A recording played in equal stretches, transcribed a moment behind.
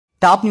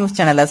Top news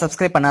சேனலை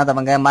subscribe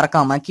பண்ணாதவங்க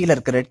மறக்காம கீழ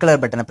இருக்க ரெட்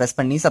கலர் பட்டனை பிரஸ்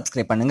பண்ணி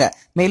சப்ஸ்கிரைப் பண்ணுங்க.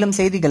 மேலும்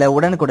செய்திகளை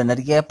உடனுக்குடன்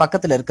அறிய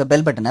பக்கத்துல இருக்க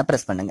பெல் பட்டனை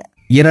பிரஸ் பண்ணுங்க.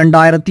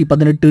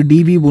 2018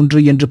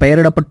 DV1 என்று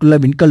பெயரிடப்பட்டுள்ள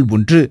விண்கல்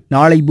ஒன்று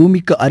நாளை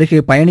பூமிக்கு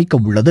அருகே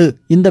பயணிக்க உள்ளது.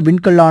 இந்த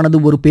விண்கல்லானது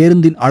ஒரு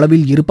பேருந்தின்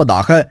அளவில்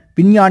இருப்பதாக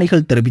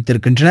விஞ்ஞானிகள்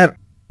தெரிவித்திருக்கின்றனர்.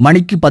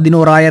 மணிக்கு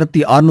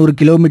 11,600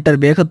 கிலோமீட்டர்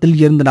வேகத்தில்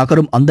இருந்து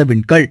நகரும் அந்த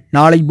விண்கல்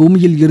நாளை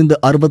பூமியில் இருந்து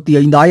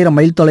 65,000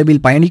 மைல்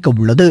தொலைவில் பயணிக்க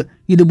உள்ளது.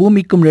 இது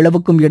பூமிக்கும்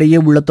நிலவுக்கும் இடையே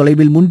உள்ள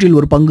தொலைவில்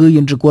 1/3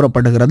 என்று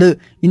கூறப்படுகிறது.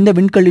 இந்த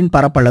விண்கல்லின்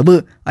பரப்பளவு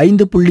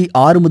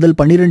 5.6 முதல்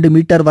 12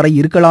 மீட்டர் வரை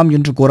இருக்கலாம்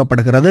என்று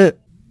கூறப்படுகிறது.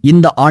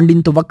 இந்த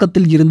ஆண்டின்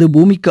துவக்கத்தில் இருந்து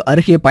பூமிக்கு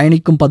அருகே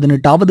பயணிக்கும்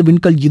 18வது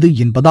விண்கல் இது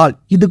என்பதால்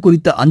இது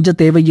குறித்து அஞ்ச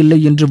தேவையில்லை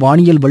என்று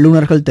வானியல்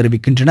வல்லுநர்கள்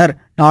தெரிவிக்கின்றனர்.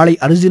 நாளை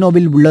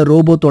அரிசினோவில் உள்ள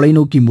ரோபோ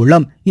தொலைநோக்கி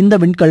மூலம் இந்த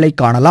விண்கல்லை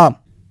காணலாம்.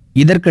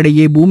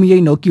 இதற்கிடையே பூமியை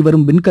நோக்கி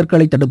வரும்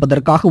விண்கற்களை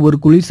தடுப்பதற்காக ஒரு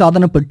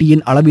குளிர்சாதன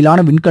பெட்டியின் அளவிலான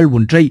விண்கல்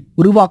ஒன்றை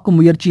உருவாக்கும்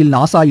முயற்சியில்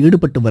நாசா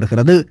ஈடுபட்டு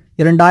வருகிறது.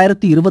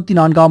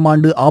 2024ஆம்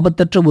ஆண்டு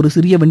ஆபத்தற்ற ஒரு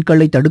சிறிய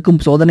விண்கல்லை தடுக்கும்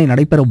சோதனை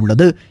நடைபெற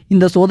உள்ளது.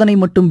 இந்த சோதனை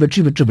மட்டும்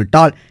வெற்றி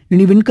பெற்றுவிட்டால்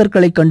இனி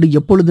விண்கற்களை கண்டு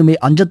எப்பொழுதுமே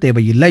அஞ்ச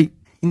தேவையில்லை.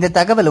 இந்த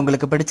தகவல்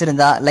உங்களுக்கு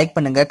பிடிச்சிருந்தா லைக்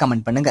பண்ணுங்க,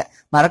 கமெண்ட் பண்ணுங்க.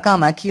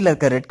 மறக்காம கீழ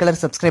இருக்க ரெட்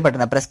கலர் சப்ஸ்கிரைப்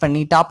பட்டனை பிரஸ்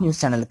பண்ணி டாப்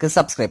நியூஸ் சேனலுக்கு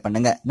சப்ஸ்கிரைப்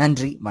பண்ணுங்க.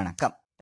 நன்றி, வணக்கம்.